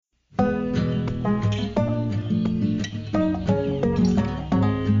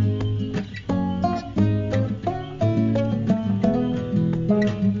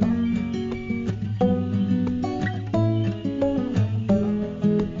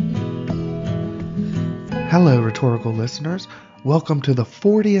Hello, rhetorical listeners. Welcome to the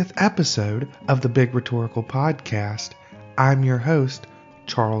 40th episode of the Big Rhetorical Podcast. I'm your host,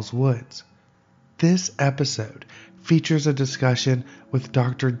 Charles Woods. This episode features a discussion with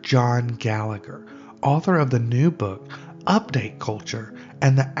Dr. John Gallagher, author of the new book, Update Culture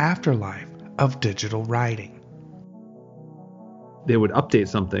and the Afterlife of Digital Writing. They would update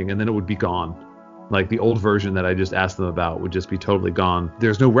something and then it would be gone. Like the old version that I just asked them about would just be totally gone.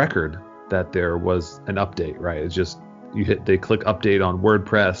 There's no record that there was an update, right? It's just they click update on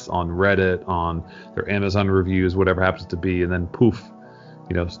WordPress, on Reddit, on their Amazon reviews, whatever happens to be, and then poof,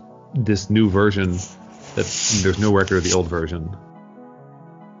 this new version that there's no record of the old version.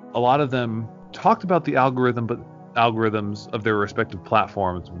 A lot of them talked about the algorithms of their respective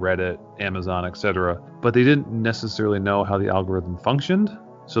platforms, Reddit, Amazon, etc., but they didn't necessarily know how the algorithm functioned,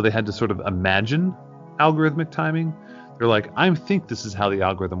 so they had to sort of imagine algorithmic timing. They're like, I think this is how the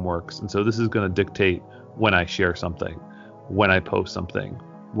algorithm works, and so this is going to dictate when I share something, when I post something,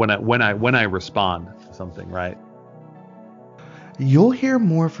 when I respond to something, right? You'll hear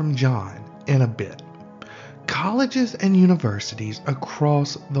more from John in a bit. Colleges and universities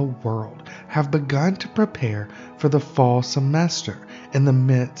across the world have begun to prepare for the fall semester in the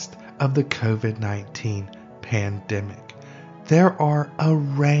midst of the COVID-19 pandemic. There are a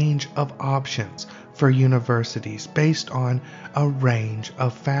range of options for universities based on a range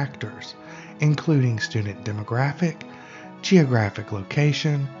of factors, including student demographic, geographic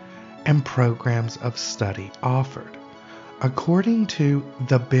location, and programs of study offered. According to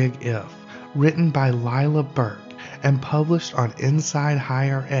The Big If, written by Lila Burke and published on Inside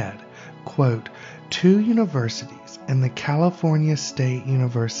Higher Ed, quote, 2 universities in the California State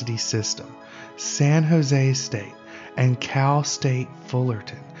University system, San Jose State and Cal State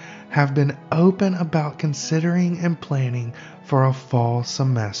Fullerton, have been open about considering and planning for a fall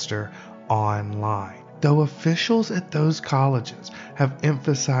semester online. Though officials at those colleges have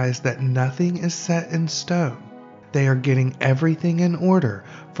emphasized that nothing is set in stone, they are getting everything in order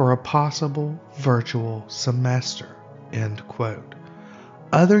for a possible virtual semester, end quote.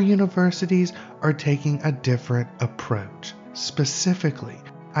 Other universities are taking a different approach. Specifically,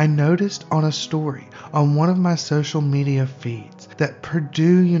 I noticed on a story on one of my social media feeds that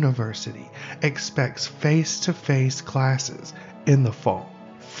Purdue University expects face-to-face classes in the fall.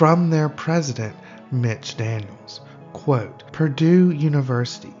 From their president, Mitch Daniels, quote, Purdue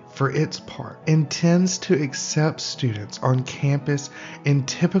University, for its part, intends to accept students on campus in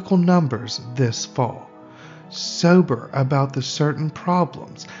typical numbers this fall. Sober about the certain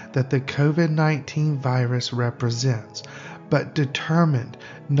problems that the COVID-19 virus represents, but determined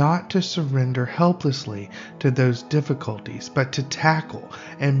not to surrender helplessly to those difficulties, but to tackle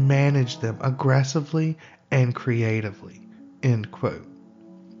and manage them aggressively and creatively, end quote.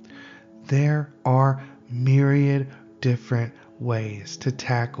 There are myriad different ways to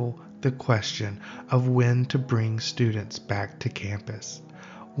tackle the question of when to bring students back to campus.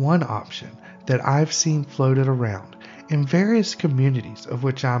 One option that I've seen floated around in various communities of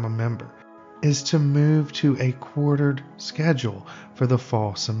which I'm a member is to move to a quartered schedule for the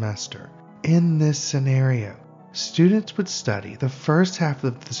fall semester. In this scenario, students would study the first half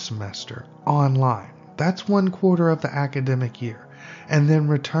of the semester online. That's 1/4 of the academic year, and then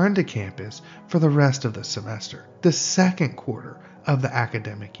return to campus for the rest of the semester, the second quarter of the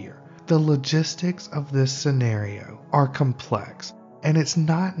academic year. The logistics of this scenario are complex, and it's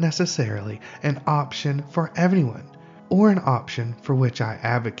not necessarily an option for everyone, or an option for which I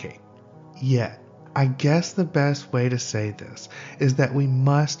advocate. Yet, I guess the best way to say this is that we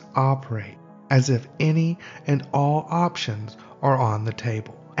must operate as if any and all options are on the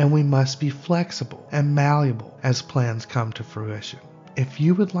table, and we must be flexible and malleable as plans come to fruition. If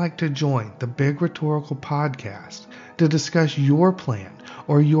you would like to join the Big Rhetorical Podcast to discuss your plan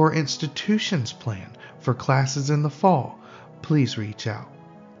or your institution's plan for classes in the fall, please reach out.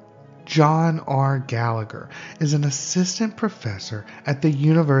 John R. Gallagher is an assistant professor at the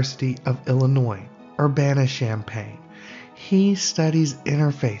University of Illinois, Urbana Champaign. He studies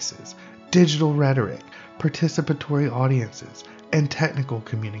interfaces, digital rhetoric, participatory audiences, and technical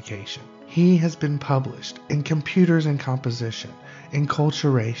communication. He has been published in Computers and Composition,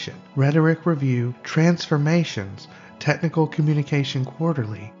 Enculturation, Rhetoric Review, Transformations, Technical Communication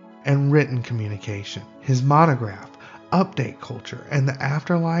Quarterly, and Written Communication. His monograph, Update Culture and the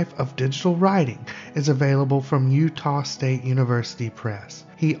Afterlife of Digital Writing, is available from Utah State University Press.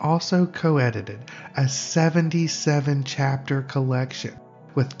 He also co-edited a 77-chapter collection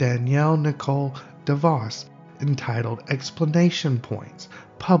with Danielle Nicole DeVoss entitled Explanation Points,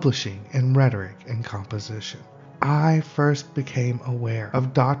 Publishing in Rhetoric and Composition. I first became aware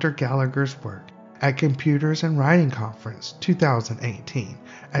of Dr. Gallagher's work at Computers and Writing Conference 2018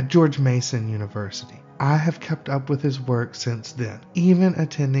 at George Mason University. I have kept up with his work since then, even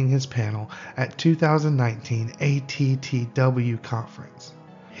attending his panel at 2019 ATTW conference.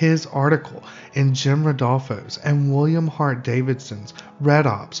 His article in Jim Rodolfo's and William Hart Davidson's Red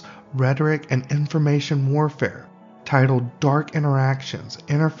Ops, Rhetoric and Information Warfare, titled Dark Interactions,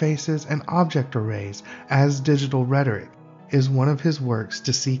 Interfaces, and Object Arrays as Digital Rhetoric, is one of his works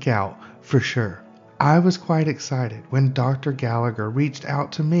to seek out for sure. I was quite excited when Dr. Gallagher reached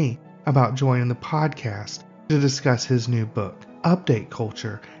out to me about joining the podcast to discuss his new book, Update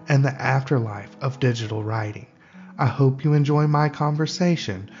Culture and the Afterlife of Digital Writing. I hope you enjoy my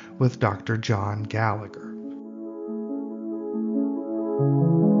conversation with Dr. John Gallagher.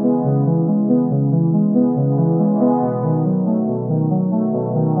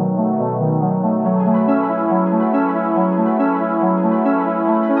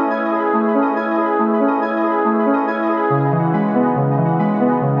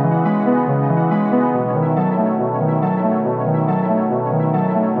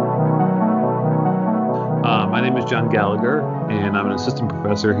 John Gallagher, and I'm an assistant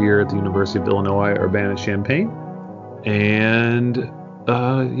professor here at the University of Illinois, Urbana Champaign. And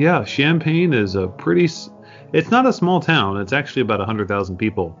Champaign is it's not a small town. It's actually about 100,000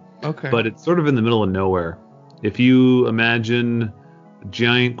 people. Okay. But it's sort of in the middle of nowhere. If you imagine a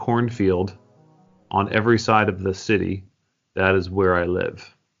giant cornfield on every side of the city, that is where I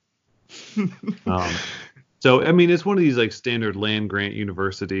live. So, I mean, it's one of these like standard land grant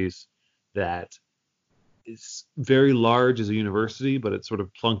universities that it's very large as a university, but it's sort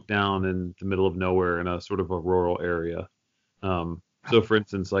of plunked down in the middle of nowhere in a sort of a rural area. So for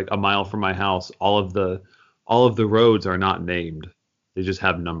instance, like a mile from my house, all of the roads are not named. They just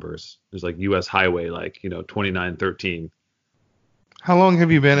have numbers. There's like US Highway, 2913. How long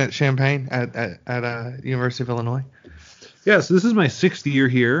have you been at Champaign at University of Illinois? Yeah, so this is my 6th year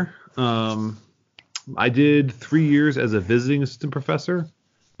here. I did 3 years as a visiting assistant professor,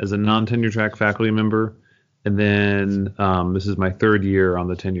 as a non-tenure track faculty member. And then this is my 3rd year on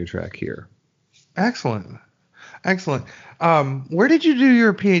the tenure track here. Excellent. Where did you do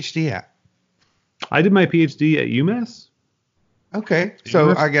your PhD at? I did my PhD at UMass. Okay.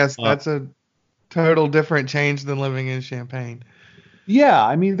 So I guess that's a total different change than living in Champaign. Yeah.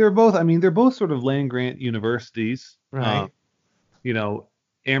 I mean, they're both sort of land grant universities. Right.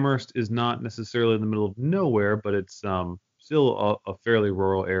 Amherst is not necessarily in the middle of nowhere, but it's still a fairly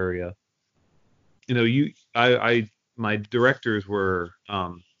rural area. My directors were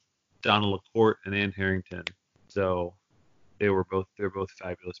Donna LaCourte and Ann Harrington, so they're both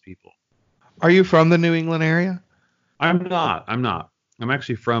fabulous people. Are you from the New England area? I'm not. I'm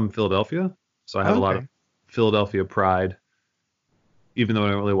actually from Philadelphia, so I have a lot of Philadelphia pride. Even though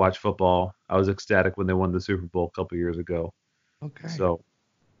I don't really watch football, I was ecstatic when they won the Super Bowl a couple years ago. Okay.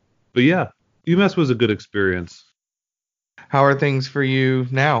 But yeah, UMass was a good experience. How are things for you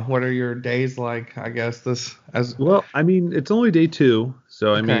now? What are your days like? I guess well, I mean, it's only day 2,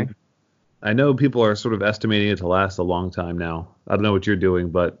 so I mean, I know people are sort of estimating it to last a long time now. I don't know what you're doing,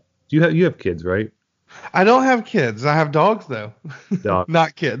 but you have kids, right? I don't have kids. I have dogs though. Dogs.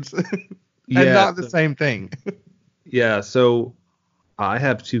 Not kids. Yeah, and not the same thing. Yeah, so I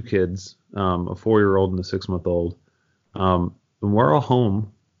have 2 kids, a 4-year-old and a 6-month-old. And we're all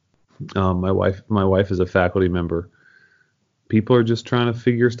home. My wife is a faculty member. People are just trying to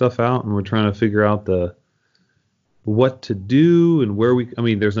figure stuff out, and we're trying to figure out what to do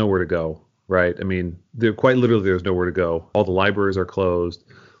and there's nowhere to go, right? I mean, quite literally there's nowhere to go. All the libraries are closed.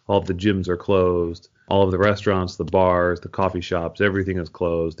 All of the gyms are closed. All of the restaurants, the bars, the coffee shops, everything is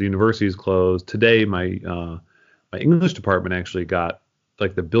closed. The university is closed. Today, my English department actually got,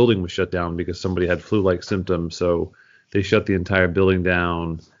 the building was shut down because somebody had flu-like symptoms. So they shut the entire building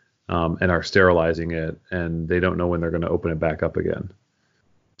down. And are sterilizing it, and they don't know when they're going to open it back up again.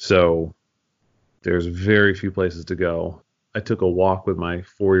 So there's very few places to go. I took a walk with my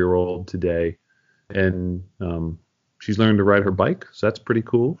 4-year-old today, and she's learned to ride her bike, so that's pretty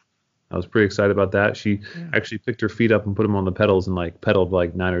cool. I was pretty excited about that. She actually picked her feet up and put them on the pedals and pedaled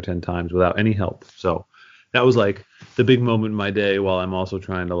 9 or 10 times without any help. So that was the big moment in my day, while I'm also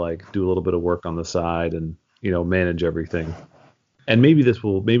trying to do a little bit of work on the side and manage everything. And maybe this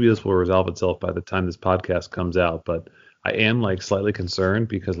will resolve itself by the time this podcast comes out, but I am slightly concerned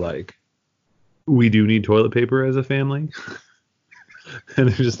because we do need toilet paper as a family. And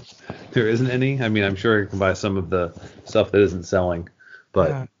there isn't any. I mean, I'm sure I can buy some of the stuff that isn't selling,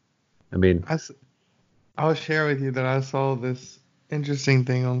 but I mean, I'll share with you that I saw this interesting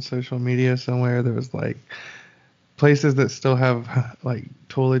thing on social media somewhere. There was places that still have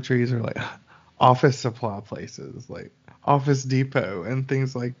toiletries are office supply places like Office Depot and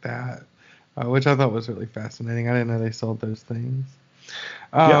things like that, which I thought was really fascinating. I didn't know they sold those things.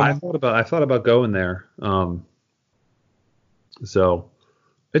 Yeah, I thought about going there. So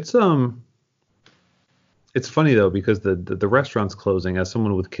it's funny though, because the restaurant's closing. As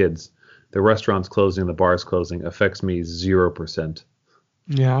someone with kids, the restaurant's closing, the bar's closing affects me 0%.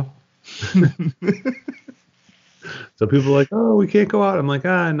 Yeah. So people are like, oh, we can't go out. I'm like,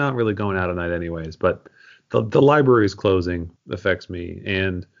 I'm not really going out at night anyways. But the library's closing affects me.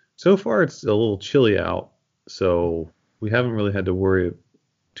 And so far it's a little chilly out. So we haven't really had to worry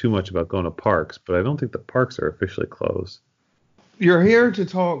too much about going to parks. But I don't think the parks are officially closed. You're here to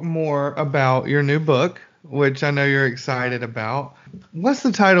talk more about your new book, which I know you're excited about. What's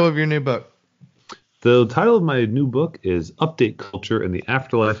the title of your new book? The title of my new book is Update Culture and the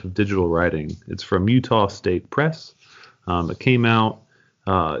Afterlife of Digital Writing. It's from Utah State Press. It came out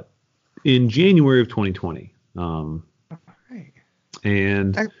in January of 2020.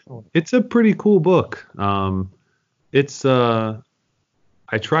 And Excellent. It's a pretty cool book. I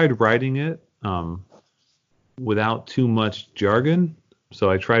tried writing it without too much jargon.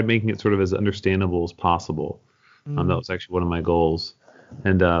 So I tried making it sort of as understandable as possible. That was actually one of my goals.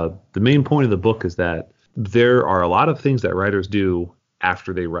 And the main point of the book is that there are a lot of things that writers do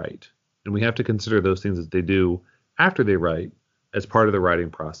after they write. And we have to consider those things that they do after they write as part of the writing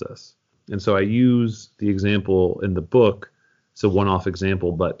process. And so I use the example in the book. It's a one-off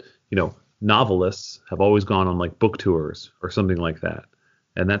example, but, novelists have always gone on like book tours or something like that.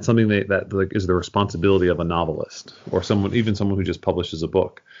 And that's something that like is the responsibility of a novelist or someone who just publishes a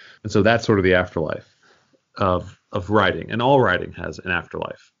book. And so that's sort of the afterlife of writing, and all writing has an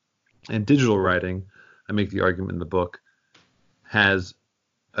afterlife. And digital writing, I make the argument in the book, has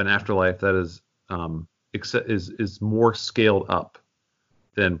an afterlife that is more scaled up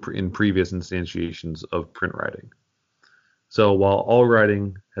than in previous instantiations of print writing. So while all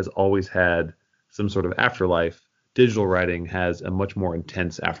writing has always had some sort of afterlife, digital writing has a much more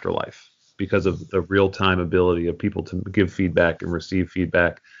intense afterlife because of the real-time ability of people to give feedback and receive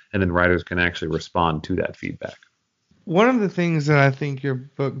feedback, and then writers can actually respond to that feedback. One of the things that I think your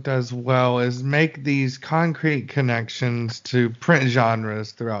book does well is make these concrete connections to print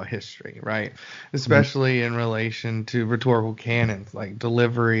genres throughout history, right? Especially in relation to rhetorical canons like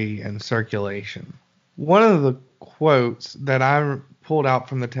delivery and circulation. One of the quotes that I pulled out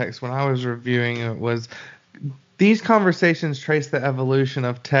from the text when I was reviewing it was, these conversations trace the evolution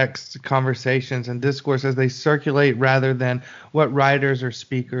of text, conversations, and discourse as they circulate rather than what writers or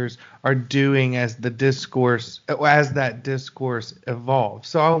speakers are doing as that discourse evolves.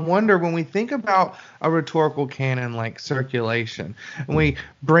 So I wonder, when we think about a rhetorical canon like circulation, and we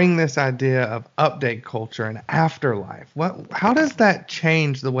bring this idea of update culture and afterlife, how does that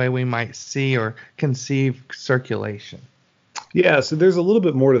change the way we might see or conceive circulation? Yeah, so there's a little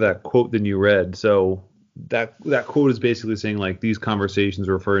bit more to that quote than you read. So that quote is basically saying like these conversations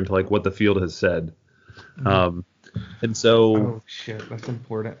are referring to like what the field has said. And so oh shit, that's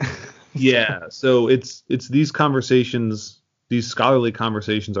important. Yeah, so it's these conversations, these scholarly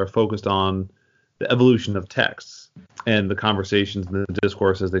conversations are focused on the evolution of texts and the conversations and the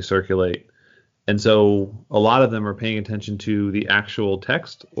discourse as they circulate. And so a lot of them are paying attention to the actual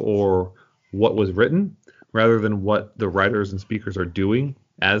text or what was written rather than what the writers and speakers are doing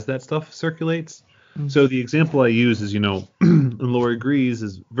as that stuff circulates. So the example I use is, Lori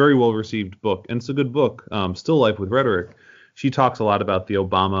Gree's very well received book, and it's a good book, Still Life with Rhetoric. She talks a lot about the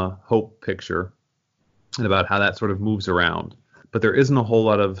Obama hope picture and about how that sort of moves around. But there isn't a whole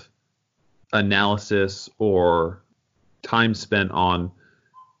lot of analysis or time spent on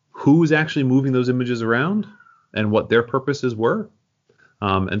who's actually moving those images around and what their purposes were.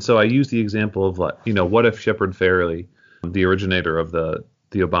 And so I use the example of, what if Shepard Fairey, the originator of the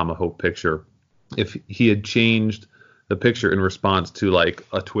Obama hope picture, if he had changed the picture in response to like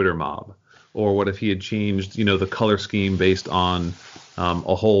a Twitter mob, or what if he had changed, the color scheme based on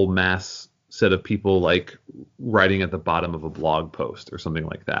a whole mass set of people like writing at the bottom of a blog post or something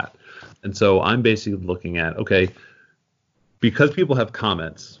like that. And so I'm basically looking at, okay, because people have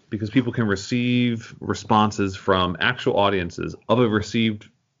comments, because people can receive responses from actual audiences of a received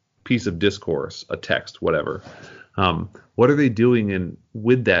piece of discourse, a text, whatever, what are they doing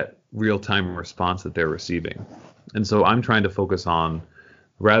with that real-time response that they're receiving? And so I'm trying to focus on,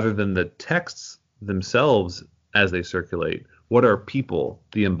 rather than the texts themselves as they circulate, what are people,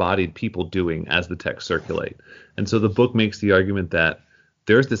 the embodied people, doing as the texts circulate? And so the book makes the argument that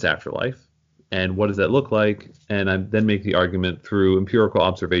there's this afterlife, and what does that look like? And I then make the argument through empirical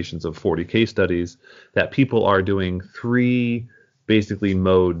observations of 40 case studies that people are doing three basically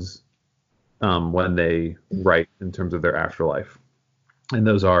modes when they write in terms of their afterlife. And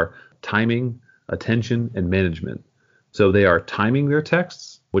those are timing, attention, and management. So they are timing their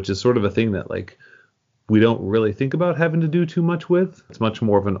texts, which is sort of a thing that like we don't really think about having to do too much with. It's much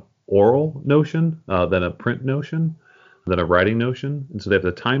more of an oral notion than a print notion, than a writing notion. And so they have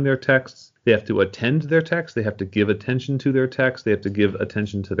to time their texts. They have to attend their text. They have to give attention to their text. They have to give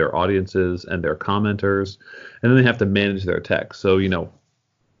attention to their audiences and their commenters. And then they have to manage their text. So,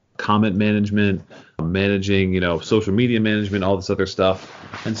 comment management, managing, social media management, all this other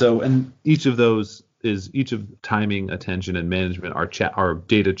stuff. And each of timing, attention, and management are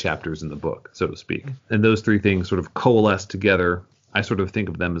data chapters in the book, so to speak. And those three things sort of coalesce together. I sort of think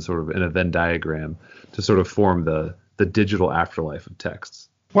of them as sort of in a Venn diagram to sort of form the digital afterlife of texts.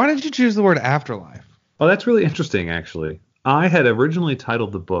 Why did you choose the word afterlife? Oh, that's really interesting, actually. I had originally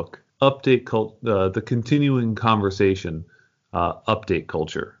titled the book the continuing conversation, update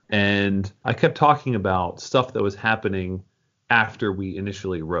culture. And I kept talking about stuff that was happening after we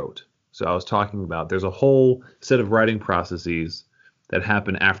initially wrote. So I was talking about there's a whole set of writing processes that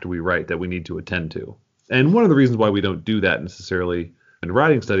happen after we write that we need to attend to. And one of the reasons why we don't do that necessarily in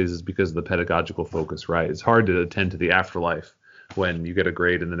writing studies is because of the pedagogical focus, right? It's hard to attend to the afterlife when you get a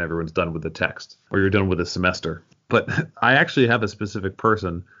grade and then everyone's done with the text or you're done with a semester. But I actually have a specific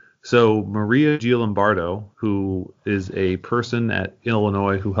person. So Maria Giambardo, who is a person in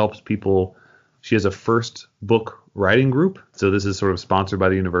Illinois who helps people. She has a first book writing group. So this is sort of sponsored by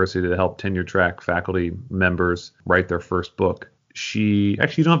the university to help tenure track faculty members write their first book. You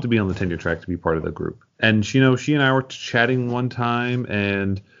don't have to be on the tenure track to be part of the group. And she and I were chatting one time,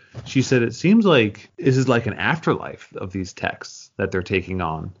 and she said it seems like this is like an afterlife of these texts that they're taking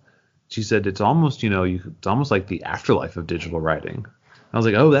on. She said it's almost it's almost like the afterlife of digital writing. I was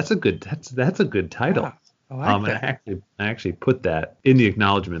like, oh, that's a good title. Yeah, I like that. And I actually put that in the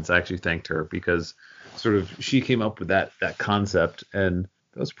acknowledgments. I actually thanked her because sort of she came up with that concept, and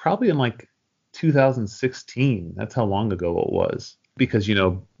that was probably in like 2016. That's how long ago it was. Because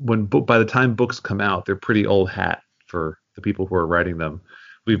by the time books come out, they're pretty old hat for the people who are writing them.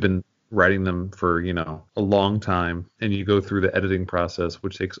 We've been writing them for a long time, and you go through the editing process,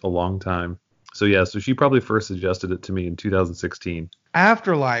 which takes a long time. So she probably first suggested it to me in 2016.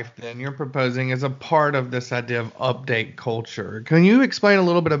 Afterlife, then, you're proposing as a part of this idea of update culture. Can you explain a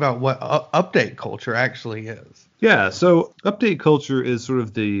little bit about what update culture actually is? Yeah, so update culture is sort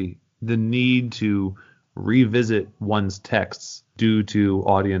of the need to revisit one's texts due to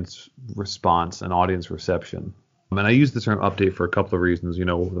audience response and audience reception. And I use the term update for a couple of reasons.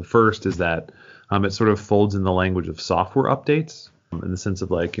 The first is that it sort of folds in the language of software updates in the sense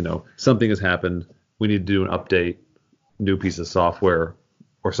of like, something has happened. We need to do an update, new piece of software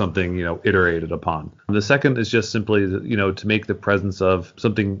or something, iterated upon. And the second is just simply, to make the presence of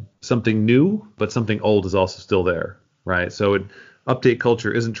something new, but something old is also still there, right? So update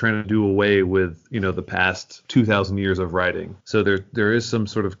culture isn't trying to do away with, the past 2,000 years of writing. So there is some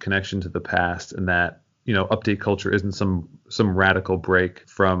sort of connection to the past, and that, update culture isn't some radical break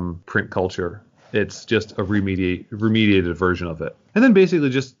from print culture. It's just a remediated version of it. And then basically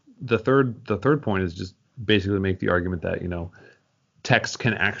just the third point is just basically make the argument that, text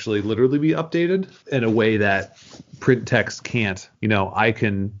can actually literally be updated in a way that print text can't.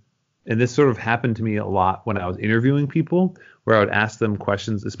 And this sort of happened to me a lot when I was interviewing people, where I would ask them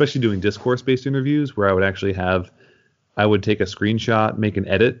questions, especially doing discourse-based interviews, where I would take a screenshot, make an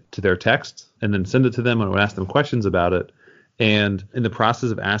edit to their text, and then send it to them, and I would ask them questions about it. And in the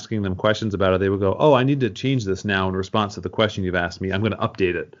process of asking them questions about it, they would go, oh, I need to change this now in response to the question you've asked me. I'm going to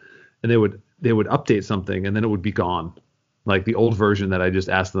update it. And they would update something, and then it would be gone. Like the old version that I just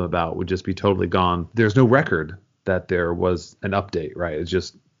asked them about would just be totally gone. There's no record that there was an update, right? It's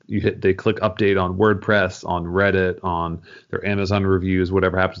just they click update on WordPress, on Reddit, on their Amazon reviews,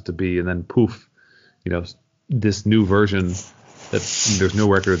 whatever happens to be, and then poof, this new version, there's no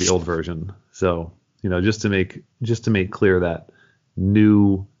record of the old version. So, just to make clear that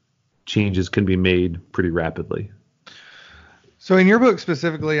new changes can be made pretty rapidly. So in your book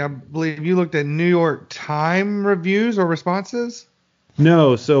specifically, I believe you looked at New York Times reviews or responses?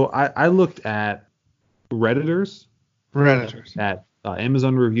 No, so I looked at Redditors. At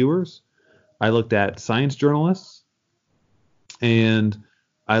Amazon reviewers. I looked at science journalists, and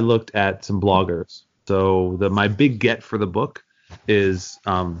I looked at some bloggers. So my big get for the book is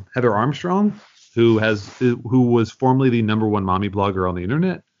Heather Armstrong, who was formerly the #1 mommy blogger on the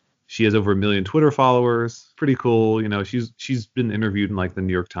internet. She has over 1 million Twitter followers. Pretty cool. She's been interviewed in like the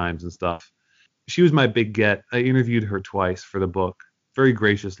New York Times and stuff. She was my big get. I interviewed her twice for the book, very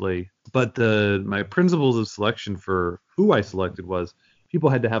graciously. But my principles of selection for who I selected was people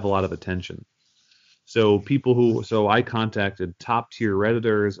had to have a lot of attention. So I contacted top tier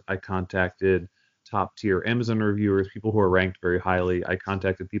Redditors, I contacted top tier Amazon reviewers, people who are ranked very highly. I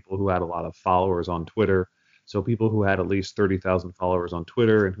contacted people who had a lot of followers on Twitter. So people who had at least 30,000 followers on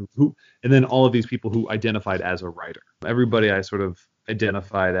Twitter, and then all of these people who identified as a writer. Everybody I sort of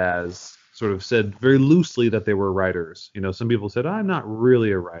identified as sort of said very loosely that they were writers. Some people said, I'm not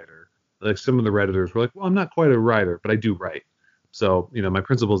really a writer. Like some of the Redditors were like, well, I'm not quite a writer, but I do write. So, my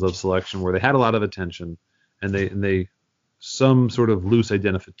principles of selection were they had a lot of attention and they some sort of loose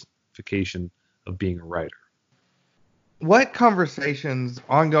identification of being a writer. What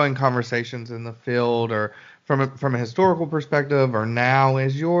ongoing conversations in the field, or from a historical perspective, or now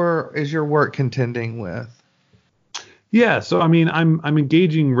is your work contending with? Yeah, so I'm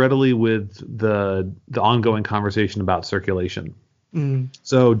engaging readily with the ongoing conversation about circulation.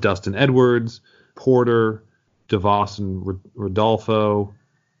 So Dustin Edwards, Porter, DeVoss and Rodolfo,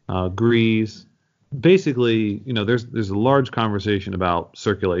 Grease. Basically, there's a large conversation about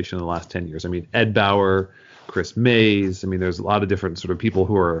circulation in the last 10 years. Ed Bauer, Chris Mays. There's a lot of different sort of people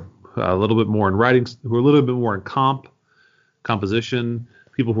who are a little bit more in writing, who are a little bit more in composition,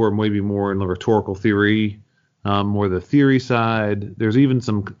 people who are maybe more in the rhetorical theory, more the theory side. There's even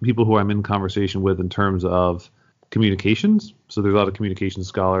some people who I'm in conversation with in terms of communications. So there's a lot of communication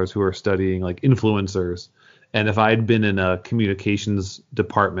scholars who are studying like influencers. And if I'd been in a communications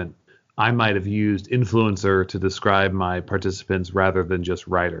department, I might have used influencer to describe my participants rather than just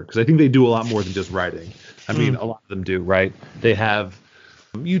writer, because I think they do a lot more than just writing. A lot of them do, right? They have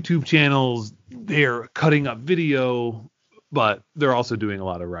YouTube channels, they're cutting up video, but they're also doing a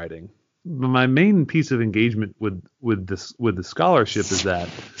lot of writing. But my main piece of engagement with the scholarship is that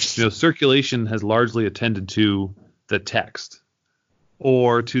circulation has largely attended to the text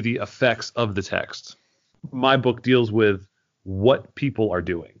or to the effects of the text. My book deals with what people are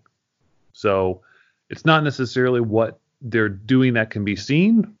doing. So it's not necessarily what they're doing that can be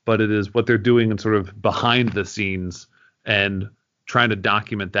seen, but it is what they're doing and sort of behind the scenes and trying to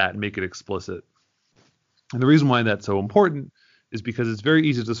document that and make it explicit. And the reason why that's so important is because it's very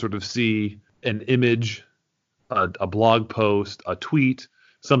easy to sort of see an image, a blog post, a tweet,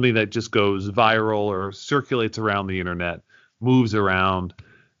 something that just goes viral or circulates around the internet, moves around,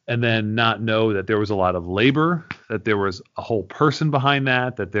 and then not know that there was a lot of labor, that there was a whole person behind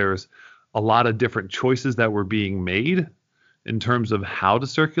that there's a lot of different choices that were being made in terms of how to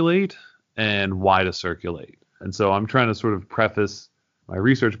circulate and why to circulate. And so I'm trying to sort of preface my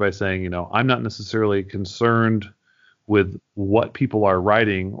research by saying, I'm not necessarily concerned with what people are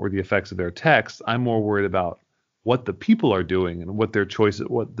writing or the effects of their text. I'm more worried about what the people are doing and what the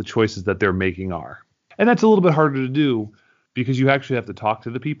choices that they're making are. And that's a little bit harder to do because you actually have to talk to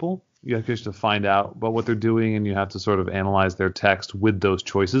the people. You actually have to find out about what they're doing, and you have to sort of analyze their text with those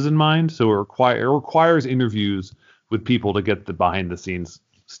choices in mind. So it requires interviews with people to get the behind the scenes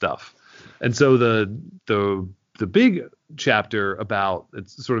stuff. And so the big chapter about it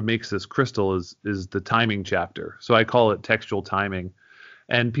sort of makes this crystal is the timing chapter. So I call it textual timing.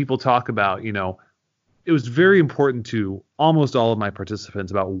 And people talk about, it was very important to almost all of my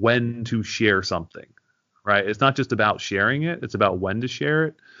participants about when to share something, right? It's not just about sharing it. It's about when to share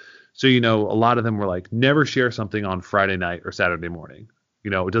it. So, a lot of them were like, never share something on Friday night or Saturday morning.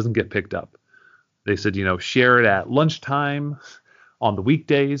 It doesn't get picked up. They said, share it at lunchtime on the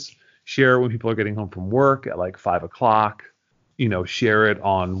weekdays, share it when people are getting home from work at like 5 o'clock, share it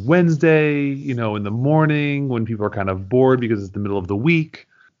on Wednesday, in the morning when people are kind of bored because it's the middle of the week.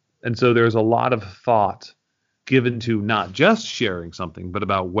 And so there's a lot of thought given to not just sharing something, but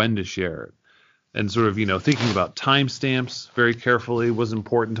about when to share it. And sort of, thinking about timestamps very carefully was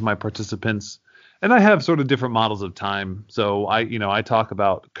important to my participants. And I have sort of different models of time. So I talk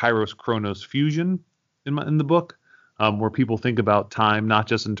about Kairos Chronos fusion in the book, where people think about time not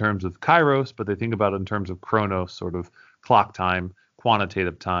just in terms of Kairos, but they think about it in terms of Chronos, sort of clock time,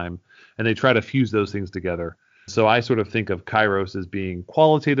 quantitative time, and they try to fuse those things together. So I sort of think of Kairos as being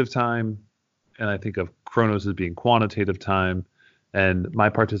qualitative time, and I think of Chronos as being quantitative time. And my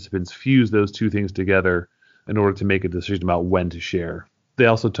participants fuse those two things together in order to make a decision about when to share. They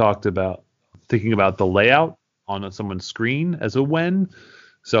also talked about thinking about the layout on someone's screen as a when.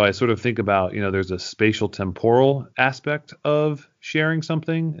 So I sort of think about, there's a spatial temporal aspect of sharing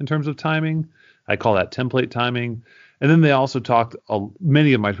something in terms of timing. I call that template timing. And then they also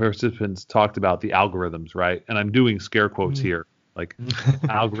many of my participants talked about the algorithms, right? And I'm doing scare quotes here, like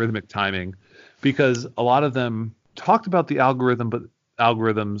algorithmic timing, because a lot of them talked about the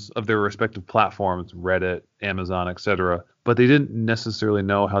algorithms of their respective platforms, Reddit, Amazon, etc., but they didn't necessarily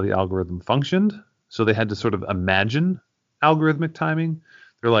know how the algorithm functioned. So they had to sort of imagine algorithmic timing.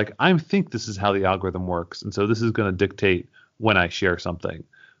 They're like, I think this is how the algorithm works, and so this is going to dictate when I share something,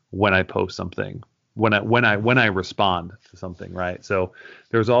 when I post something, when I respond to something, right? So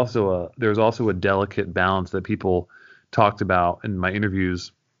there's also a delicate balance that people talked about in my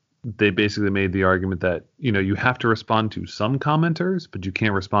interviews. They basically made the argument that, you have to respond to some commenters, but you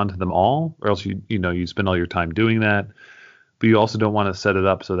can't respond to them all, or else you spend all your time doing that. But you also don't want to set it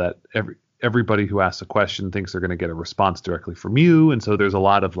up so that everybody who asks a question thinks they're going to get a response directly from you. And so there's a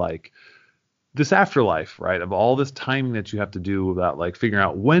lot of like this afterlife, right, of all this timing that you have to do about like figuring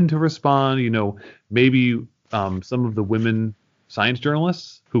out when to respond. Maybe some of the women science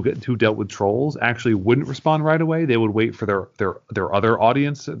journalists who dealt with trolls actually wouldn't respond right away. They would wait for their other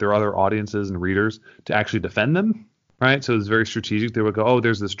audiences and readers to actually defend them, right? So it's very strategic. They would go, oh,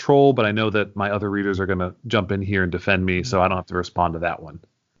 there's this troll, but I know that my other readers are going to jump in here and defend me, so I don't have to respond to that one.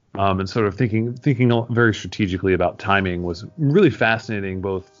 And sort of thinking very strategically about timing was really fascinating,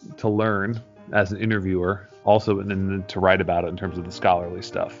 both to learn as an interviewer, also and then to write about it in terms of the scholarly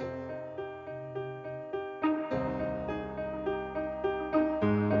stuff.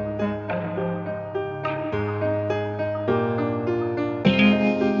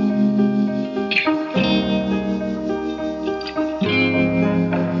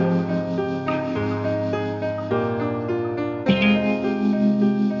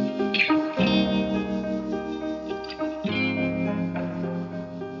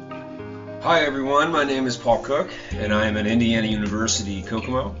 Hi everyone, my name is Paul Cook, and I am at Indiana University,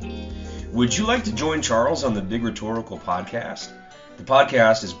 Kokomo. Would you like to join Charles on the Big Rhetorical Podcast? The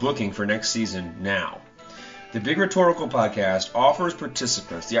podcast is booking for next season now. The Big Rhetorical Podcast offers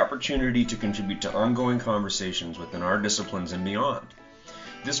participants the opportunity to contribute to ongoing conversations within our disciplines and beyond.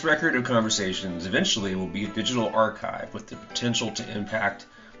 This record of conversations eventually will be a digital archive with the potential to impact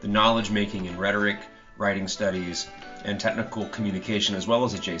the knowledge-making in rhetoric, writing studies, and technical communication, as well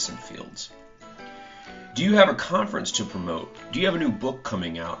as adjacent fields. Do you have a conference to promote? Do you have a new book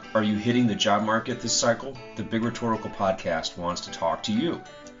coming out? Are you hitting the job market this cycle? The Big Rhetorical Podcast wants to talk to you.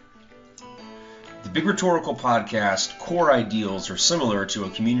 The Big Rhetorical Podcast core ideals are similar to a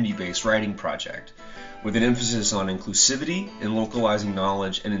community-based writing project, with an emphasis on inclusivity, in localizing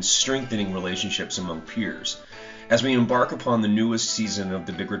knowledge, and in strengthening relationships among peers. As we embark upon the newest season of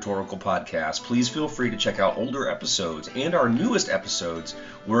the Big Rhetorical Podcast, please feel free to check out older episodes and our newest episodes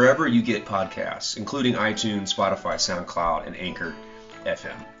wherever you get podcasts, including iTunes, Spotify, SoundCloud, and Anchor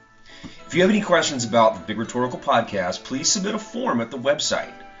FM. If you have any questions about the Big Rhetorical Podcast, please submit a form at the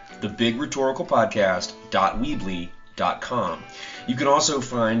website, thebigrhetoricalpodcast.weebly.com. You can also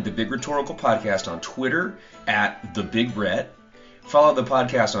find the Big Rhetorical Podcast on Twitter at @TheBigRhet. Follow the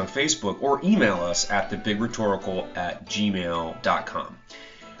podcast on Facebook or email us at thebigRhetorical@gmail.com.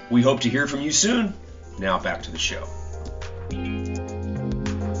 We hope to hear from you soon. Now back to the show.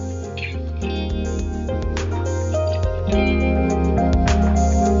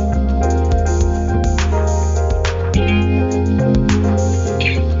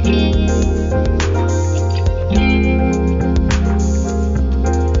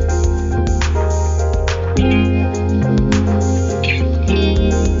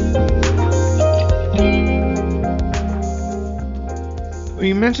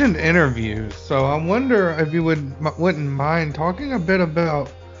 You mentioned interviews, so I wonder if you wouldn't mind talking a bit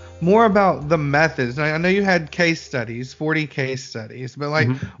more about the methods. I know you had case studies, 40 case studies, but like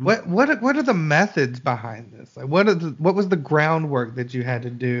what are the methods behind this? Like what was the groundwork that you had to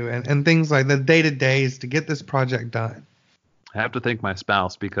do and things like the day-to-days to get this project done? I have to thank my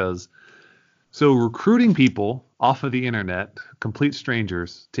spouse because recruiting people off of the internet, complete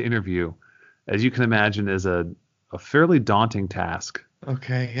strangers, to interview, as you can imagine, is a fairly daunting task.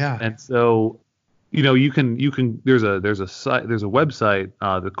 Okay, yeah. And so, you can there's a website,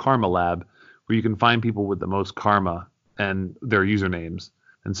 the Karma Lab, where you can find people with the most karma and their usernames.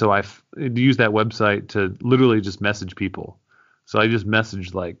 And so I used that website to literally just message people. So I just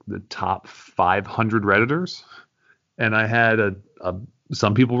messaged like the top 500 Redditors, and I had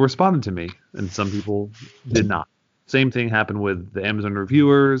some people responded to me and some people did not. Same thing happened with the Amazon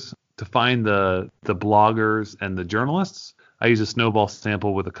reviewers. To find the bloggers and the journalists, I used a snowball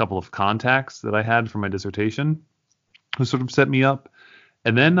sample with a couple of contacts that I had for my dissertation who sort of set me up.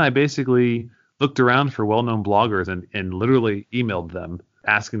 And then I basically looked around for well-known bloggers and literally emailed them,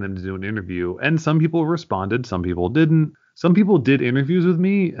 asking them to do an interview. And some people responded, some people didn't. Some people did interviews with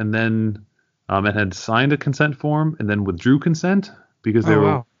me and then and had signed a consent form and then withdrew consent because they were.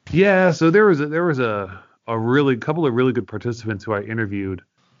 Wow. Yeah, so there was a couple of really good participants who I interviewed.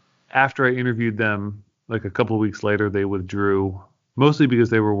 After I interviewed them, like a couple of weeks later, they withdrew, mostly because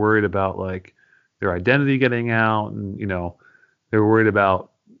they were worried about like their identity getting out, and they were worried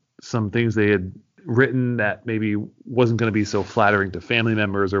about some things they had written that maybe wasn't going to be so flattering to family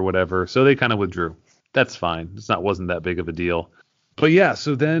members or whatever. So they kind of withdrew. That's fine. Wasn't that big of a deal. But yeah,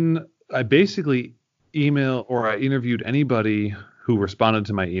 so then I basically I interviewed anybody who responded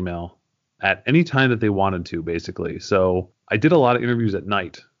to my email at any time that they wanted to, basically. So I did a lot of interviews at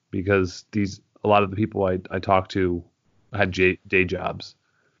night because a lot of the people I talked to had day jobs.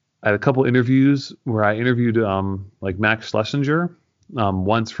 I had a couple interviews where I interviewed like Max Schlesinger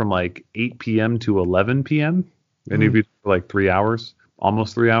once from like 8 p.m. to 11 p.m. I interviewed for like 3 hours,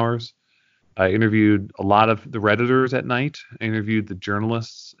 almost 3 hours. I interviewed a lot of the Redditors at night. I interviewed the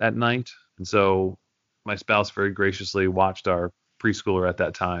journalists at night. And so my spouse very graciously watched our preschooler at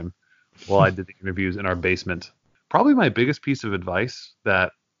that time while I did the interviews in our basement. Probably my biggest piece of advice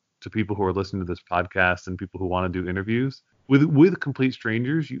to people who are listening to this podcast and people who want to do interviews with complete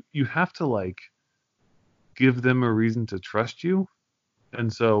strangers, you have to like give them a reason to trust you.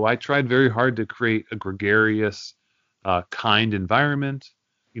 And so I tried very hard to create a gregarious, kind environment.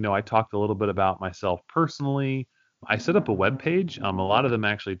 I talked a little bit about myself personally. I set up a web page. A lot of them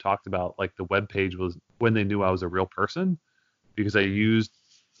actually talked about like the web page was when they knew I was a real person, because I used,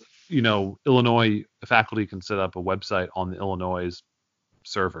 Illinois faculty can set up a website on the Illinois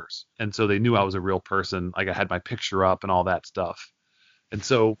servers. And so they knew I was a real person. Like I had my picture up and all that stuff. And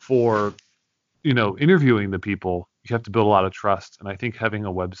so for, interviewing the people, you have to build a lot of trust. And I think having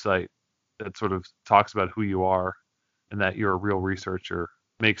a website that sort of talks about who you are and that you're a real researcher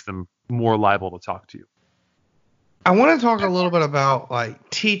makes them more liable to talk to you. I want to talk a little bit about like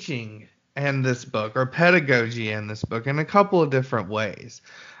teaching in this book or pedagogy in this book in a couple of different ways.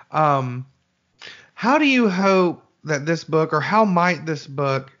 How do you hope that this book, or how might this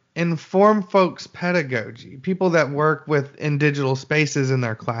book inform folks' pedagogy, people that work in digital spaces in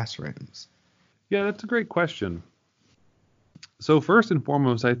their classrooms? Yeah, that's a great question. So first and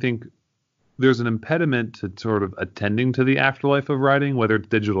foremost, I think there's an impediment to sort of attending to the afterlife of writing, whether it's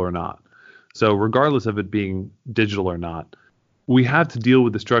digital or not. So regardless of it being digital or not, we have to deal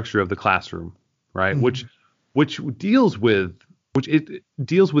with the structure of the classroom, right? Mm-hmm. Which deals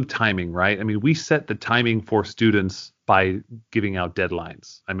with timing, right? I mean, we set the timing for students by giving out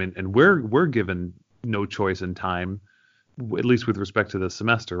deadlines. I mean, and we're given no choice in time, at least with respect to the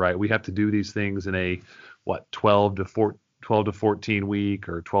semester, right? We have to do these things in a 12 to 14 week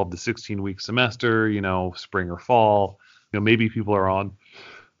or 12 to 16 week semester, spring or fall. Maybe people are on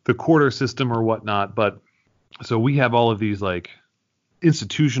the quarter system or whatnot, but so we have all of these like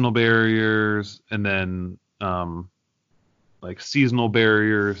institutional barriers and then like seasonal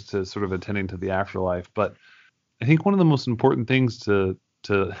barriers to sort of attending to the afterlife. But I think one of the most important things to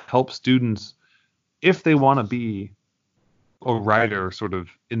help students, if they want to be a writer sort of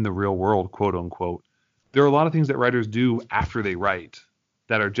in the real world, quote unquote, there are a lot of things that writers do after they write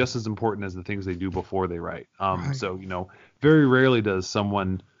that are just as important as the things they do before they write. Right. So, very rarely does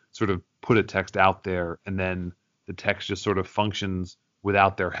someone sort of put a text out there and then the text just sort of functions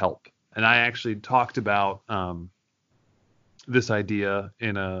without their help. And I actually talked about this idea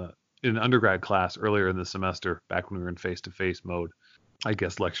in an undergrad class earlier in the semester, back when we were in face-to-face mode. I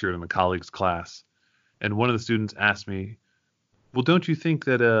guess lectured in a colleague's class. And one of the students asked me, well, don't you think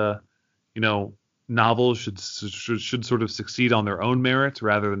that, novels should sort of succeed on their own merits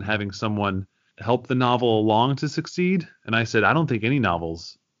rather than having someone help the novel along to succeed? And I said, I don't think any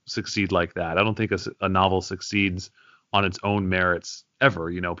novels succeed like that. I don't think a novel succeeds on its own merits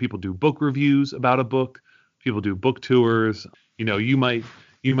ever. People do book reviews about a book. People do book tours. You might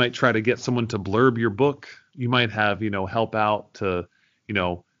try to get someone to blurb your book. You might have, help out to,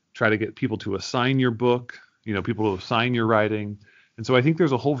 try to get people to assign your book, people to assign your writing. And so I think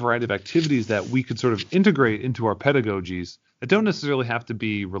there's a whole variety of activities that we could sort of integrate into our pedagogies that don't necessarily have to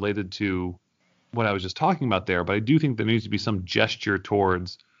be related to what I was just talking about there. But I do think there needs to be some gesture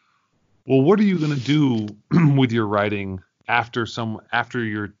towards, well, what are you going to do with your writing after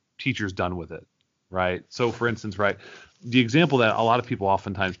your teacher's done with it, right? So for instance, right, the example that a lot of people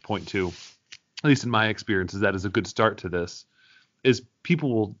oftentimes point to, at least in my experience, is that is a good start to this, is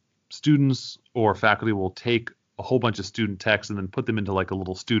students or faculty will take a whole bunch of student texts and then put them into like a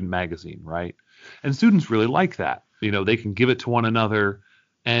little student magazine, right? And students really like that. They can give it to one another,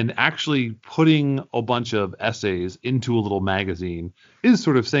 and actually putting a bunch of essays into a little magazine is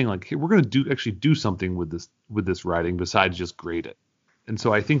sort of saying like, hey, we're going to do something with this writing besides just grade it. And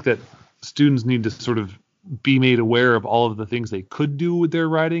so I think that students need to sort of be made aware of all of the things they could do with their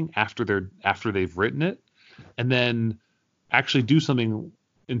writing after they've written it, and then actually do something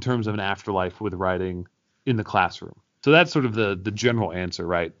in terms of an afterlife with writing in the classroom. So that's sort of the general answer,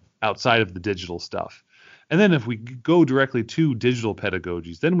 right? outside of the digital stuff. And then if we go directly to digital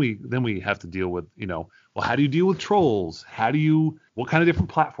pedagogies, then we have to deal with, well, how do you deal with trolls? What kind of different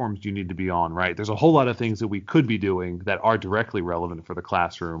platforms do you need to be on, right? There's a whole lot of things that we could be doing that are directly relevant for the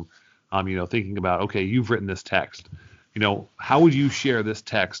classroom. Thinking about, okay, you've written this text. How would you share this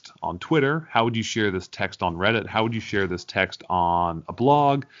text on Twitter? How would you share this text on Reddit? How would you share this text on a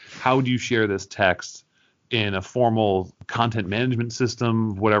blog? How would you share this text in a formal content management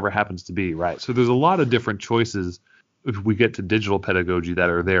system, whatever it happens to be, right? So there's a lot of different choices if we get to digital pedagogy that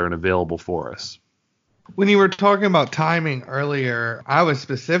are there and available for us. When you were talking about timing earlier, I was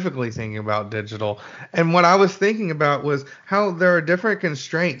specifically thinking about digital. And what I was thinking about was how there are different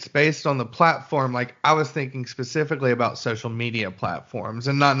constraints based on the platform. Like I was thinking specifically about social media platforms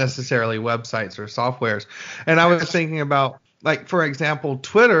and not necessarily websites or softwares. And I was thinking about, like, for example,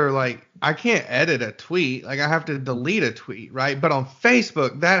 Twitter, like I can't edit a tweet. Like I have to delete a tweet, right? But on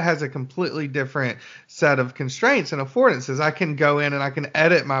Facebook, that has a completely different set of constraints and affordances. I can go in and I can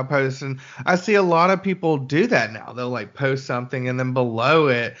edit my post, and I see a lot of people do that now. They'll like post something and then below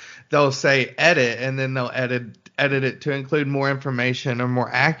it they'll say edit, and then they'll edit it to include more information or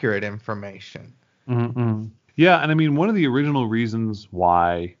more accurate information. Mm-hmm. Yeah, and I mean, one of the original reasons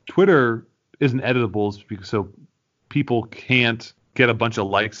why Twitter isn't editable is because so people can't get a bunch of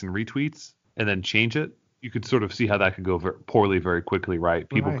likes and retweets and then change it. You could sort of see how that could go poorly very quickly, right?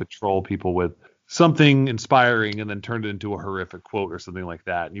 People could troll people with something inspiring and then turn it into a horrific quote or something like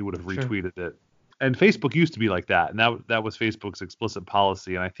that, and you would have retweeted it. And Facebook used to be like that, and that was Facebook's explicit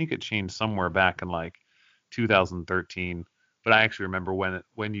policy, and I think it changed somewhere back in like 2013. But I actually remember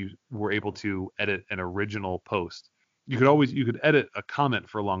when you were able to edit an original post. You could edit a comment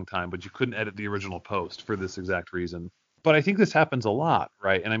for a long time, but you couldn't edit the original post for this exact reason. But I think this happens a lot,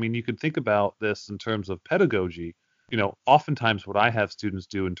 right? And I mean, you could think about this in terms of pedagogy. Oftentimes what I have students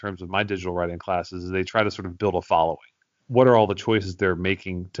do in terms of my digital writing classes is they try to sort of build a following. What are all the choices they're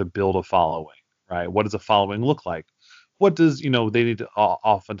making to build a following, right? What does a following look like? What does, they need to,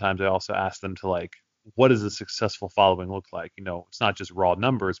 oftentimes I also ask them to like, what does a successful following look like? It's not just raw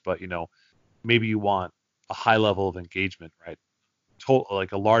numbers, but, maybe you want a high level of engagement, right?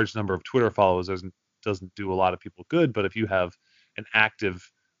 Like a large number of Twitter followers doesn't do a lot of people good, but if you have an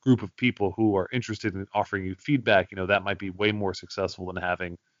active group of people who are interested in offering you feedback, that might be way more successful than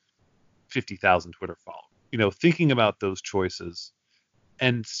having 50,000 Twitter followers. Thinking about those choices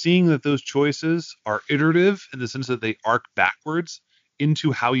and seeing that those choices are iterative in the sense that they arc backwards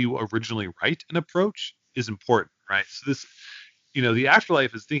into how you originally write an approach is important, right? So this, the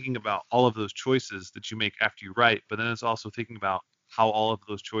afterlife is thinking about all of those choices that you make after you write, but then it's also thinking about how all of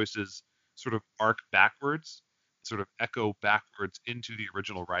those choices sort of arc backwards, sort of echo backwards into the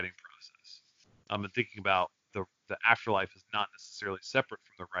original writing process. And thinking about the afterlife is not necessarily separate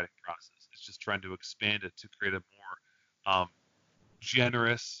from the writing process. It's just trying to expand it to create a more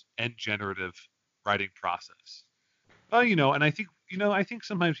generous and generative writing process. And I think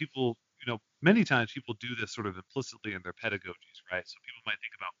sometimes people, many times people do this sort of implicitly in their pedagogies, right? So people might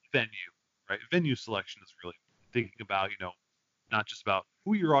think about venue, right? Venue selection is really thinking about, not just about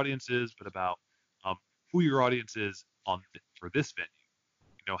who your audience is, but about who your audience is for this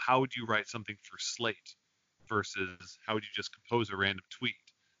venue. How would you write something for Slate versus how would you just compose a random tweet?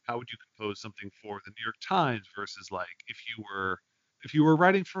 How would you compose something for the New York Times versus like if you were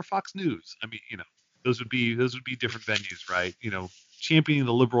writing for Fox News? I mean, those would be different venues, right? Championing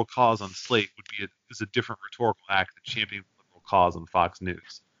the liberal cause on Slate is a different rhetorical act than championing the liberal cause on Fox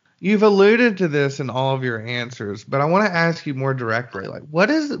News. You've alluded to this in all of your answers, but I want to ask you more directly. Like, what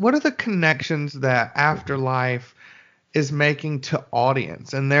are the connections that Afterlife is making to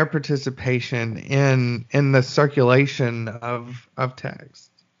audience and their participation in the circulation of text?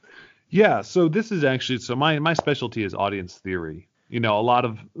 Yeah, so this is actually my specialty is audience theory. A lot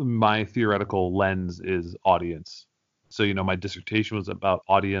of my theoretical lens is audience. So, my dissertation was about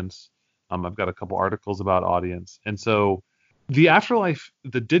audience. I've got a couple articles about audience. And so the afterlife,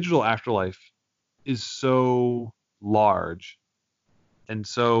 the digital afterlife is so large and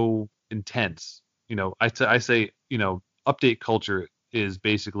so intense. I say, update culture is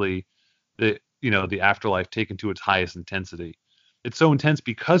basically the afterlife taken to its highest intensity. It's so intense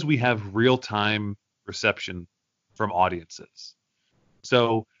because we have real-time reception from audiences.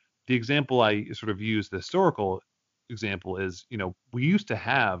 So the example I sort of use, the historical example is, we used to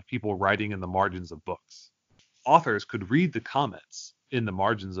have people writing in the margins of books. Authors could read the comments in the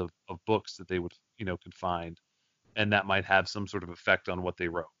margins of books that they would, could find, and that might have some sort of effect on what they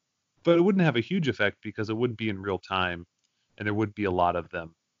wrote. But it wouldn't have a huge effect because it wouldn't be in real time, and there would be a lot of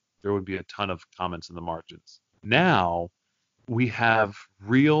them. There would be a ton of comments in the margins. Now, we have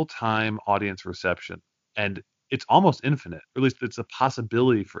real-time audience reception, and it's almost infinite, or at least it's a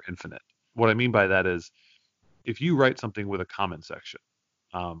possibility for infinite. What I mean by that is if you write something with a comment section,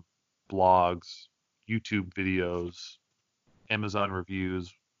 blogs, YouTube videos, Amazon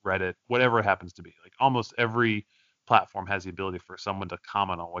reviews, Reddit, whatever it happens to be, like almost every platform has the ability for someone to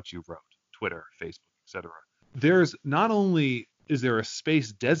comment on what you wrote, Twitter, Facebook, etc. There's not only is there a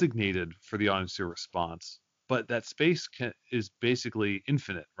space designated for the audience to response, but that space is basically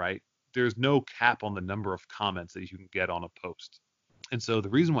infinite, right? There's no cap on the number of comments that you can get on a post. And so the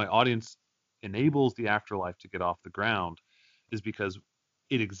reason why audience enables the afterlife to get off the ground is because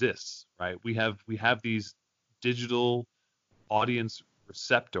it exists, right? We have these digital audience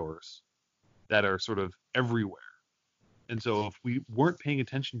receptors that are sort of everywhere. And so if we weren't paying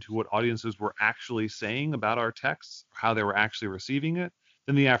attention to what audiences were actually saying about our texts, how they were actually receiving it,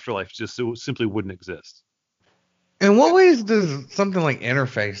 then the afterlife just simply wouldn't exist. In what ways does something like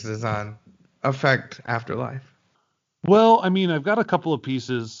interface design affect afterlife? Well, I mean, I've got a couple of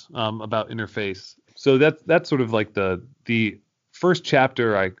pieces about interface. So that's sort of like the first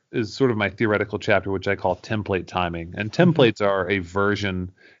chapter is sort of my theoretical chapter, which I call template timing. And templates are a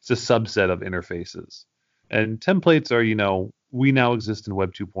version, it's a subset of interfaces. And templates are, we now exist in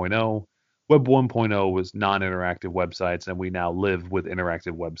Web 2.0. Web 1.0 was non-interactive websites, and we now live with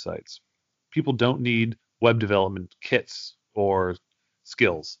interactive websites. People don't need web development kits or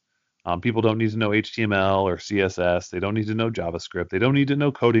skills. People don't need to know HTML or CSS. They don't need to know JavaScript. They don't need to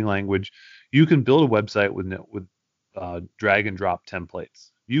know coding language. You can build a website with drag and drop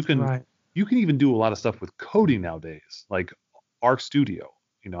templates. You can even do a lot of stuff with coding nowadays, like RStudio.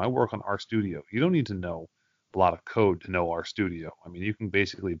 I work on RStudio. You don't need to know a lot of code to know RStudio. I mean, you can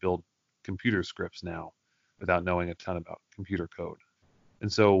basically build computer scripts now without knowing a ton about computer code. And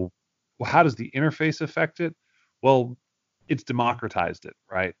so, how does the interface affect it? Well, it's democratized it,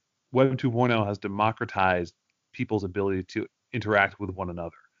 right? Web 2.0 has democratized people's ability to interact with one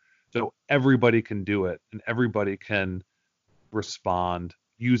another. So everybody can do it, and everybody can respond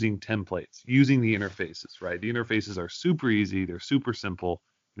using templates, using the interfaces, right? The interfaces are super easy. They're super simple.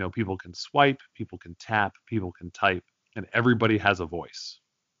 People can swipe, people can tap, people can type, and everybody has a voice.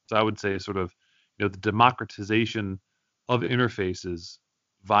 So I would say sort of, the democratization of interfaces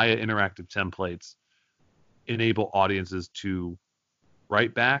via interactive templates enable audiences to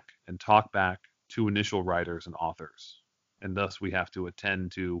write back and talk back to initial writers and authors. And thus we have to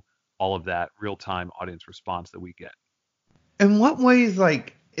attend to all of that real-time audience response that we get. In what ways,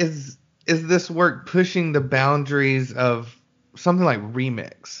 is this work pushing the boundaries of something like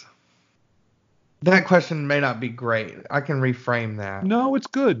remix? That question may not be great. I can reframe that. No, it's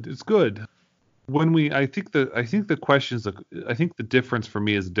good. It's good. I think the questions, I think the difference for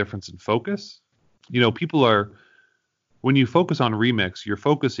me is a difference in focus. When you focus on remix, you're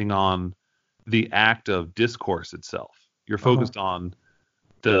focusing on the act of discourse itself. You're focused on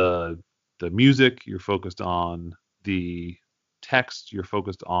the music, you're focused on the text, you're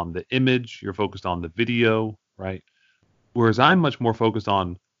focused on the image, you're focused on the video, right? Whereas I'm much more focused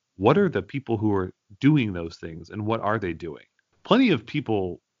on what are the people who are doing those things and what are they doing? Plenty of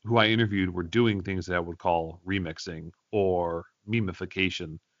people who I interviewed were doing things that I would call remixing or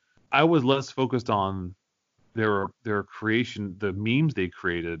memification. I was less focused on their creation, the memes they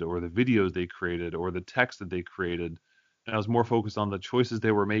created or the videos they created or the text that they created. And I was more focused on the choices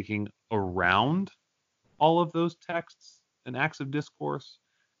they were making around all of those texts and acts of discourse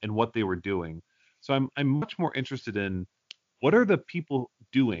and what they were doing. So I'm much more interested in what are the people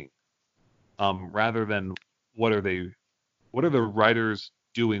doing, rather than what are the writers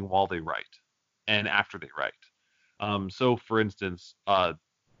doing while they write and after they write. So for instance, a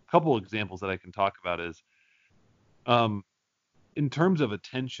couple examples that I can talk about is, in terms of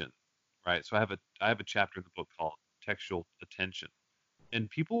attention, right? So I have a chapter in the book called Textual Attention, and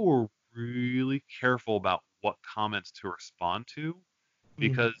people were really careful about what comments to respond to,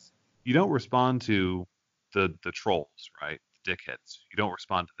 because you don't respond to the trolls, right? The dickheads. You don't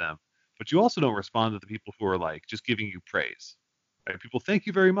respond to them, but you also don't respond to the people who are like just giving you praise. Right? People, thank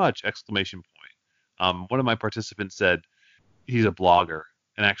you very much! Exclamation point. One of my participants said he's a blogger,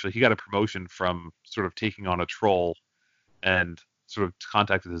 and actually he got a promotion from sort of taking on a troll, and sort of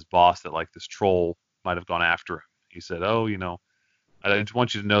contacted his boss that like this troll might have gone after him. He said, "Oh, I just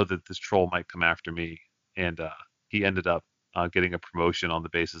want you to know that this troll might come after me," and he ended up getting a promotion on the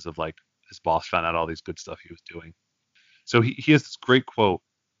basis of like his boss found out all these good stuff he was doing. So he has this great quote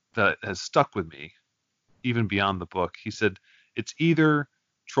that has stuck with me even beyond the book. He said, "It's either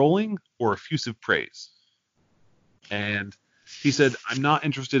trolling or effusive praise." And he said, "I'm not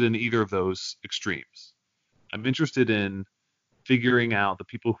interested in either of those extremes. I'm interested in figuring out the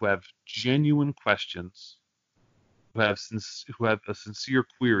people who have genuine questions, who have a sincere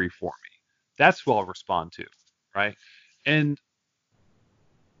query for me. That's who I'll respond to, right? And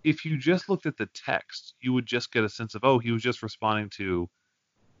if you just looked at the text, you would just get a sense of, oh, he was just responding to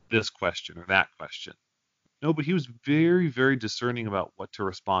this question or that question. No, but he was very, very discerning about what to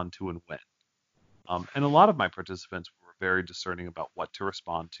respond to and when. And a lot of my participants were very discerning about what to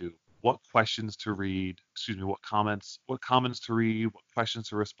respond to, what questions to read, what comments to read, what questions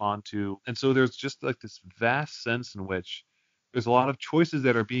to respond to. And so there's just like this vast sense in which there's a lot of choices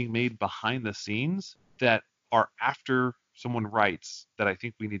that are being made behind the scenes that are after someone writes that I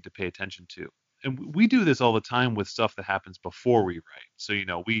think we need to pay attention to. And we do this all the time with stuff that happens before we write. So,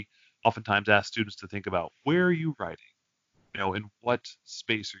 we oftentimes ask students to think about, where are you writing? In what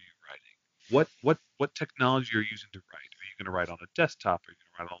space are you writing? What technology are you using to write? Are you going to write on a desktop? Are you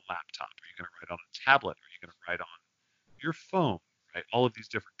going to write on a laptop? Are you going to write on a tablet? Are you going to write on your phone? Right? All of these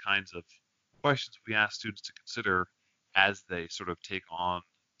different kinds of questions we ask students to consider as they sort of take on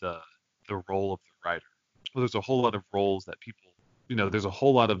the role of the writer. Well, there's a whole lot of roles that people, there's a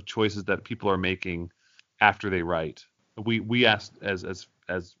whole lot of choices that people are making after they write. We ask as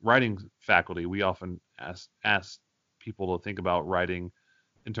writing faculty, we often ask people to think about writing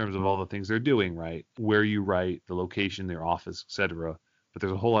in terms of all the things they're doing, right? Where you write, the location, their office, etc. But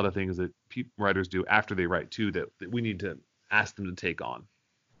there's a whole lot of things that writers do after they write too that we need to ask them to take on.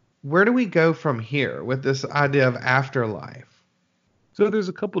 Where do we go from here with this idea of afterlife? So there's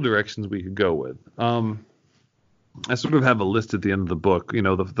a couple directions we could go with. I sort of have a list at the end of the book.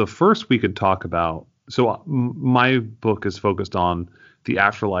 The first we could talk about. So my book is focused on the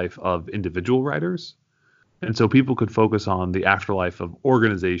afterlife of individual writers. And so people could focus on the afterlife of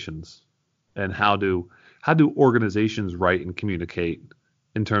organizations and how do organizations write and communicate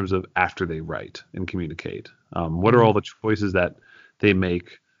in terms of after they write and communicate. What are all the choices that they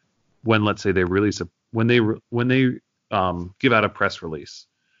make when, let's say, they release when they give out a press release?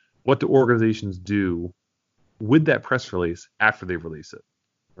 What do organizations do with that press release after they release it,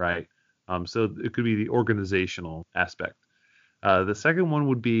 right? So it could be the organizational aspect. The second one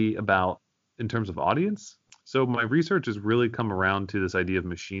would be about in terms of audience. So my research has really come around to this idea of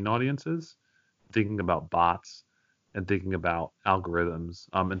machine audiences, thinking about bots and thinking about algorithms,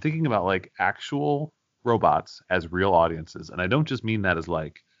 and thinking about like actual robots as real audiences. And I don't just mean that as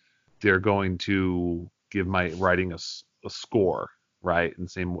like they're going to give my writing a score, right? And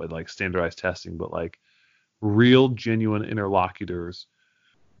same with like standardized testing, but like real, genuine interlocutors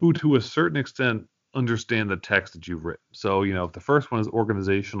who to a certain extent understand the text that you've written. So, if the first one is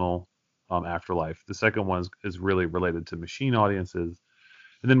organizational afterlife, the second one is really related to machine audiences.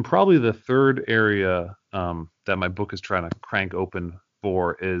 And then probably the third area that my book is trying to crank open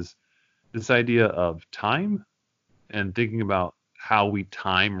for is this idea of time and thinking about how we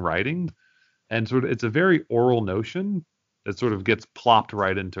time writing. And sort of it's a very oral notion that sort of gets plopped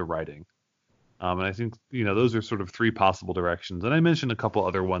right into writing. And I think, those are sort of three possible directions. And I mentioned a couple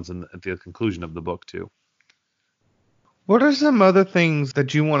other ones at the conclusion of the book, too. What are some other things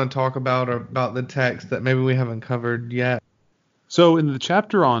that you want to talk about or about the text that maybe we haven't covered yet? So in the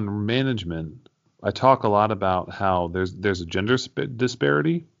chapter on management, I talk a lot about how there's a gender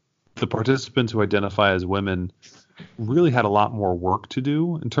disparity. The participants who identify as women really had a lot more work to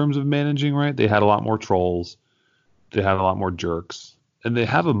do in terms of managing, right? They had a lot more trolls. They had a lot more jerks. And they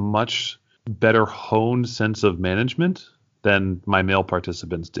have a much better honed sense of management than my male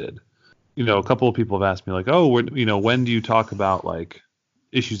participants did. A couple of people have asked me like, oh, when do you talk about like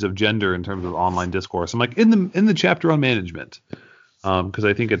issues of gender in terms of online discourse? I'm like, in the chapter on management, because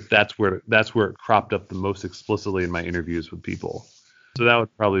I think that's where it cropped up the most explicitly in my interviews with people. So that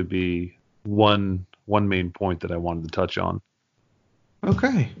would probably be one main point that I wanted to touch on.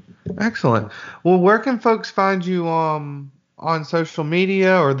 Okay, excellent. Well, where can folks find you on social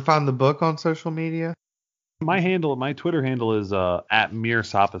media or find the book on social media? My Twitter handle is at mere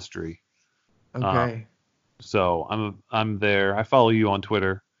sophistry. Okay. So I'm there. I follow you on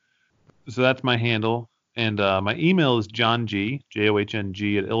Twitter. So that's my handle. And my email is johng,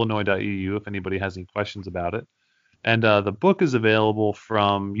 JOHNG at illinois.edu if anybody has any questions about it. And the book is available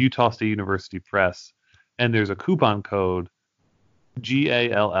from Utah State University Press. And there's a coupon code,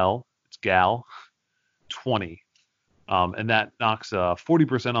 GALL, it's GAL, 20. And that knocks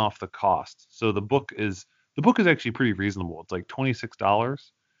 40% off the cost. So the book is actually pretty reasonable. It's like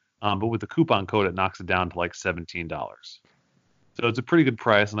 $26. But with the coupon code, it knocks it down to like $17. So it's a pretty good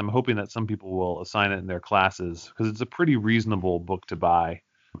price, and I'm hoping that some people will assign it in their classes because it's a pretty reasonable book to buy.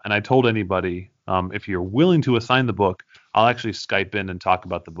 And I told anybody, if you're willing to assign the book, I'll actually Skype in and talk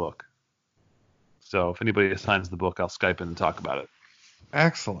about the book. So if anybody assigns the book, I'll Skype in and talk about it.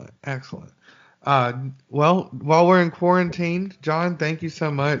 Excellent. Well, while we're in quarantine, John, thank you so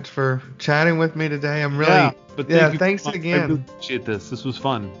much for chatting with me today. I'm really thanks again. I really appreciate this. This was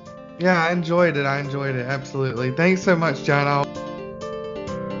fun. Yeah, I enjoyed it. Absolutely. Thanks so much, John.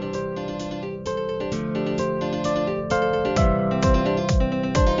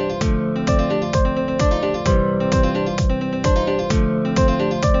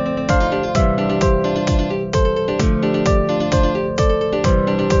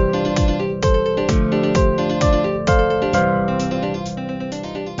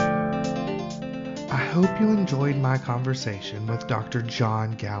 Conversation with Dr.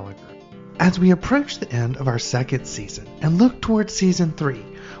 John Gallagher. As we approach the end of our second season and look towards season 3,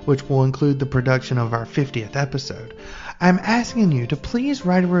 which will include the production of our 50th episode, I'm asking you to please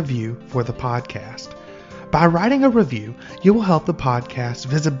write a review for the podcast. By writing a review, you will help the podcast's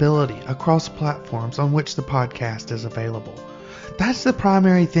visibility across platforms on which the podcast is available. That's the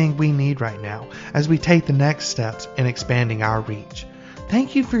primary thing we need right now as we take the next steps in expanding our reach.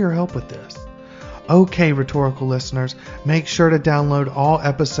 Thank you for your help with this. Okay, rhetorical listeners, make sure to download all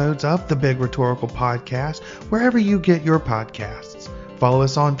episodes of the Big Rhetorical Podcast wherever you get your podcasts. Follow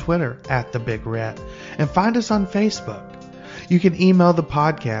us on Twitter at The Big Ret and find us on Facebook. You can email the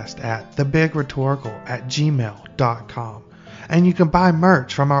podcast at thebigrhetorical@gmail.com, and you can buy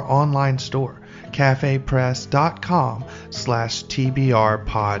merch from our online store,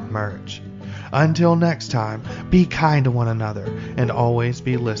 cafepress.com/tbrpodmerch. Until next time, be kind to one another and always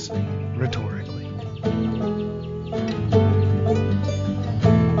be listening rhetorically.